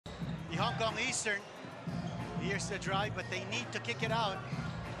Hong Kong Eastern. Here's the drive, but they need to kick it out.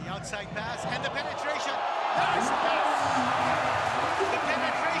 The outside pass and the penetration. Nice pass. The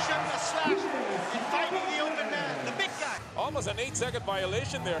penetration, the slash, and finding the open man, the big guy. Almost an 8-second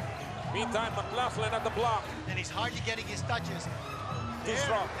violation there. Meantime, McLaughlin at the block. And he's hardly getting his touches. Too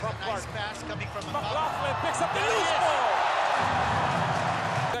strong from Nice pass coming from McLaughlin picks up the loose ball.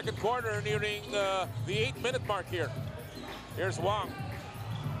 Second quarter nearing the 8-minute mark here. Here's Wang.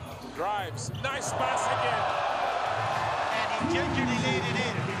 Drives. Nice pass again. And he gingerly laid it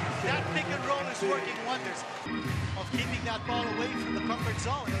in. That pick and roll is working wonders of keeping that ball away from the comfort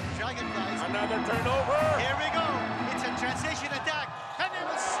zone. Dragonflies. Another turnover. Here we go. It's a transition attack. And it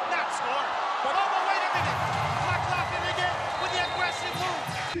was snap score. But wait a minute. McLaughlin again with the aggressive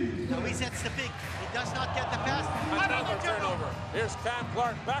move. Now he sets the pick. He does not get the pass. Another turnover. Here's Cam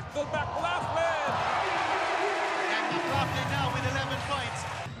Clark. Back to McLaughlin. And McLaughlin now with 11 points.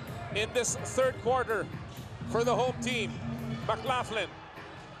 In this third quarter for the home team, McLaughlin.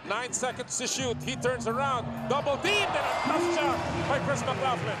 9 seconds to shoot. He turns around. Double teamed and a tough shot by Chris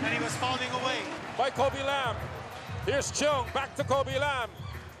McLaughlin. And he was falling away. By Kobe Lam. Here's Chung. Back to Kobe Lam.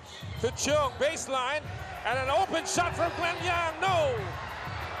 To Chung. Baseline. And an open shot from Glenn Yang. No.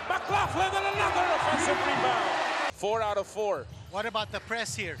 McLaughlin and another offensive rebound. 4 out of 4. What about the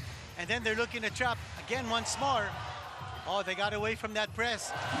press here? And then they're looking to trap again once more. Oh, they got away from that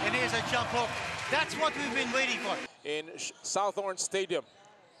press. And here's a jump hook. That's what we've been waiting for. In South Orange Stadium.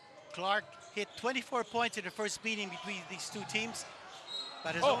 Clark hit 24 points in the first meeting between these two teams,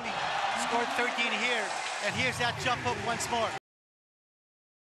 but has only scored 13 here. And here's that jump hook once more.